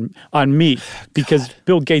tabs on me because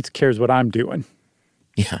Bill Gates cares what I'm doing.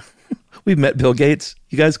 Yeah. We've met Bill Gates,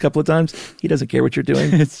 you guys, a couple of times. He doesn't care what you're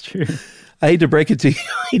doing. It's true. I hate to break it to you.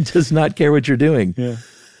 He does not care what you're doing. Yeah.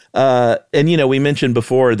 And, we mentioned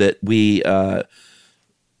before that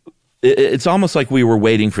it's almost like we were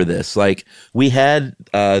waiting for this. Like we had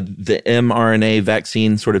the mRNA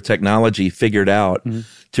vaccine sort of technology figured out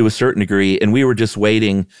to a certain degree, and we were just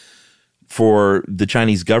waiting for the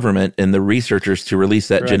Chinese government and the researchers to release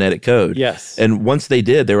that genetic code. Yes. And once they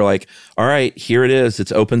did, they were like, all right, here it is.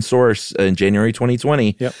 It's open source in January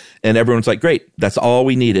 2020. Yep. And everyone's like, great, that's all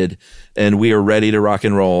we needed. And we are ready to rock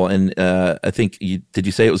and roll. And I think, did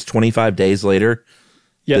you say it was 25 days later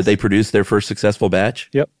that they produced their first successful batch?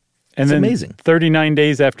 Yep. And it's then amazing. 39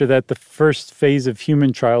 days after that, the first phase of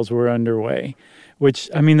human trials were underway, which,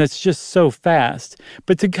 I mean, that's just so fast.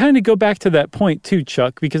 But to kind of go back to that point too,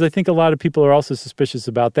 Chuck, because I think a lot of people are also suspicious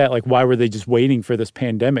about that. Like, why were they just waiting for this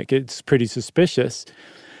pandemic? It's pretty suspicious.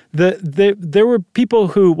 There were people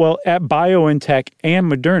who, at BioNTech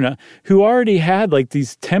and Moderna, who already had like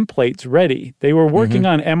these templates ready. They were working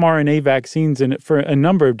on mRNA vaccines for a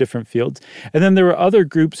number of different fields. And then there were other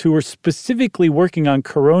groups who were specifically working on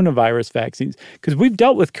coronavirus vaccines, because we've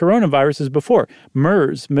dealt with coronaviruses before.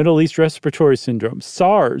 MERS, Middle East Respiratory Syndrome,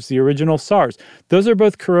 SARS, the original SARS. Those are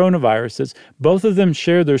both coronaviruses. Both of them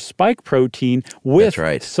share their spike protein with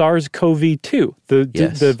SARS-CoV-2,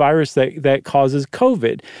 the virus that causes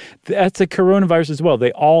COVID. That's a coronavirus as well.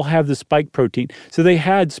 They all have the spike protein. So they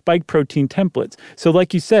had spike protein templates. So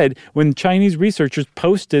like you said, when Chinese researchers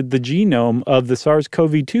posted the genome of the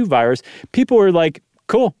SARS-CoV-2 virus, people were like,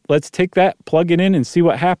 cool, let's take that, plug it in and see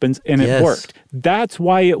what happens. And it worked. That's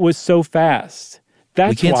why it was so fast.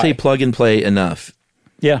 We can't say plug and play enough.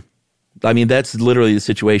 Yeah. I mean, that's literally the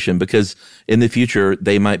situation, because in the future,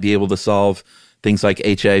 they might be able to solve things like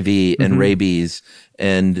HIV and rabies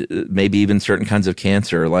and maybe even certain kinds of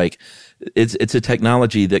cancer. Like it's a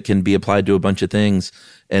technology that can be applied to a bunch of things,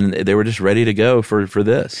 and they were just ready to go for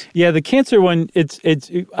this. Yeah, the cancer one,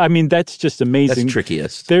 I mean, that's just amazing. That's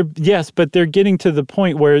trickiest. But they're getting to the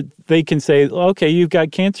point where they can say, okay, you've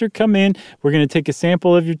got cancer, come in. We're going to take a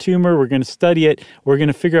sample of your tumor. We're going to study it. We're going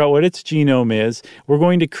to figure out what its genome is. We're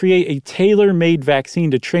going to create a tailor-made vaccine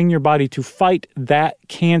to train your body to fight that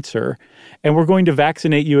cancer. And we're going to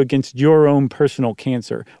vaccinate you against your own personal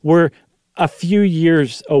cancer. We're a few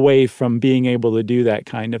years away from being able to do that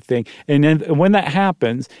kind of thing. And then when that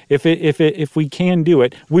happens, if we can do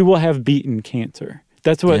it, we will have beaten cancer.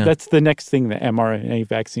 That's the next thing that mRNA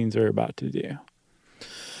vaccines are about to do.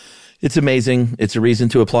 It's amazing. It's a reason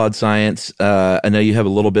to applaud science. I know you have a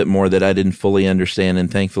little bit more that I didn't fully understand, and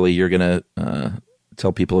thankfully you're going to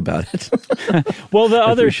tell people about it. Well,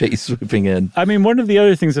 I appreciate you swooping in. I mean, one of the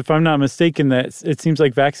other things, if I'm not mistaken, that it seems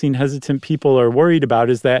like vaccine hesitant people are worried about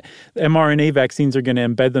is that mRNA vaccines are going to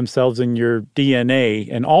embed themselves in your DNA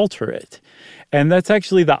and alter it. And that's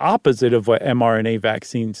actually the opposite of what mRNA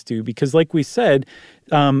vaccines do, because like we said,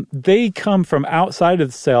 they come from outside of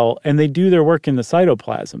the cell and they do their work in the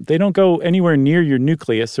cytoplasm. They don't go anywhere near your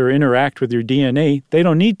nucleus or interact with your DNA. They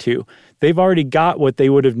don't need to. They've already got what they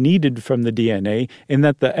would have needed from the DNA, in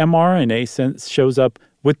that the mRNA shows up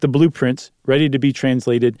with the blueprints ready to be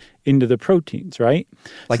translated into the proteins, right?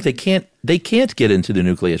 Like they can't get into the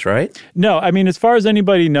nucleus, right? No, I mean, as far as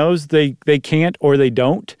anybody knows, they can't, or they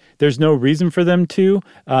don't. There's no reason for them to.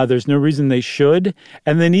 There's no reason they should.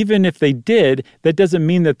 And then even if they did, that doesn't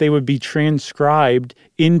mean that they would be transcribed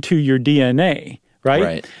into your DNA.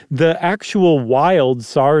 Right? The actual wild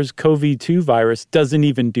SARS-CoV-2 virus doesn't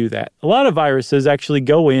even do that. A lot of viruses actually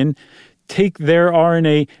go in, take their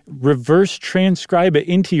RNA, reverse transcribe it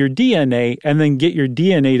into your DNA, and then get your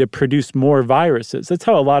DNA to produce more viruses. That's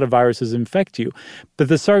how a lot of viruses infect you. But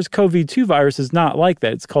the SARS-CoV-2 virus is not like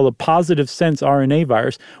that. It's called a positive sense RNA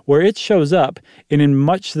virus, where it shows up in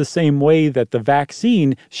much the same way that the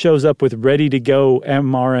vaccine shows up with ready-to-go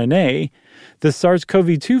mRNA. the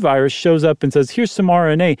SARS-CoV-2 virus shows up and says, here's some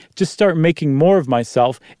RNA, just start making more of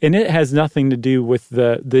myself. And it has nothing to do with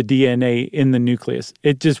the DNA in the nucleus.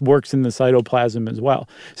 It just works in the cytoplasm as well.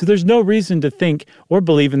 So there's no reason to think or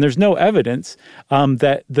believe, and there's no evidence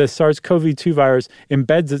that the SARS-CoV-2 virus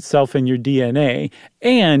embeds itself in your DNA.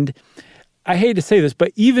 And I hate to say this,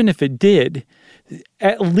 but even if it did,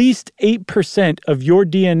 at least 8% of your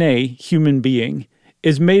DNA, human being,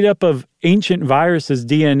 is made up of ancient viruses'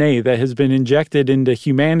 DNA that has been injected into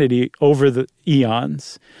humanity over the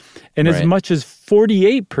eons. And as much as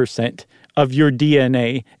 48% of your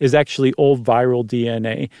DNA is actually old viral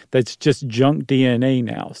DNA that's just junk DNA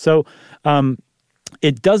now. So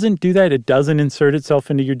it doesn't do that. It doesn't insert itself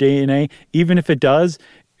into your DNA. Even if it does,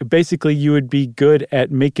 basically you would be good at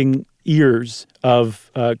making ears of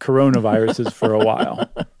coronaviruses for a while.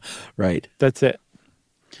 Right. That's it.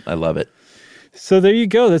 I love it. So there you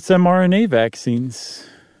go. That's mRNA vaccines.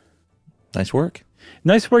 Nice work.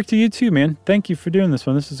 Nice work to you too, man. Thank you for doing this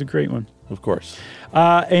one. This is a great one. Of course.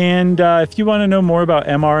 And if you want to know more about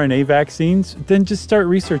mRNA vaccines, then just start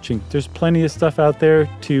researching. There's plenty of stuff out there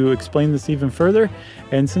to explain this even further.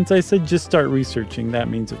 And since I said just start researching, that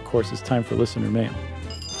means, of course, it's time for listener mail.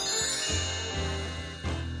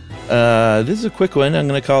 This is a quick one. I'm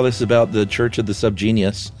going to call this about the Church of the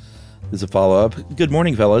Subgenius. This is a follow-up. Good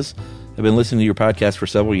morning, fellas. I've been listening to your podcast for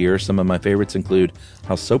several years. Some of my favorites include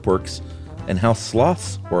How Soap Works and How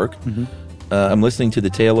Sloths Work. Mm-hmm. I'm listening to the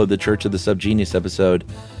Tale of the Church of the Subgenius episode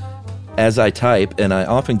as I type, and I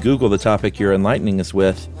often Google the topic you're enlightening us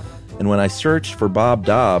with. And when I searched for Bob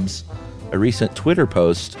Dobbs, a recent Twitter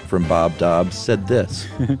post from Bob Dobbs said this: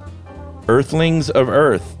 Earthlings of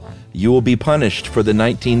Earth, you will be punished for the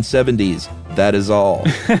 1970s. That is all.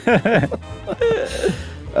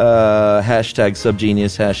 Hashtag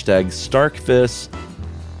Subgenius, hashtag Starkfist,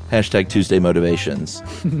 hashtag Tuesday Motivations.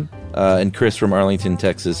 And Chris from Arlington,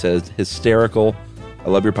 Texas says, hysterical. I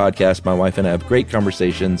love your podcast. My wife and I have great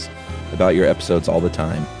conversations about your episodes all the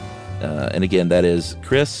time. And again, that is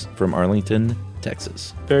Chris from Arlington,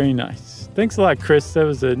 Texas. Very nice. Thanks a lot, Chris. That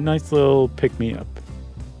was a nice little pick-me-up.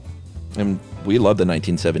 And we love the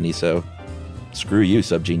 1970s, so screw you,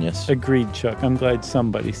 Subgenius. Agreed, Chuck. I'm glad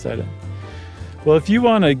somebody said it. Well, if you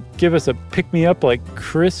want to give us a pick-me-up like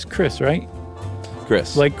Chris, right?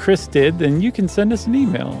 Chris. Like Chris did, then you can send us an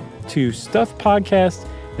email to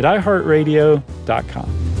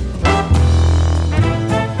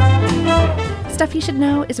stuffpodcast@iheartradio.com. Stuff You Should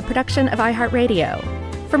Know is a production of iHeartRadio.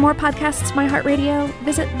 For more podcasts from iHeartRadio,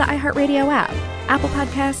 visit the iHeartRadio app, Apple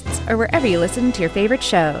Podcasts, or wherever you listen to your favorite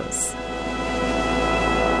shows.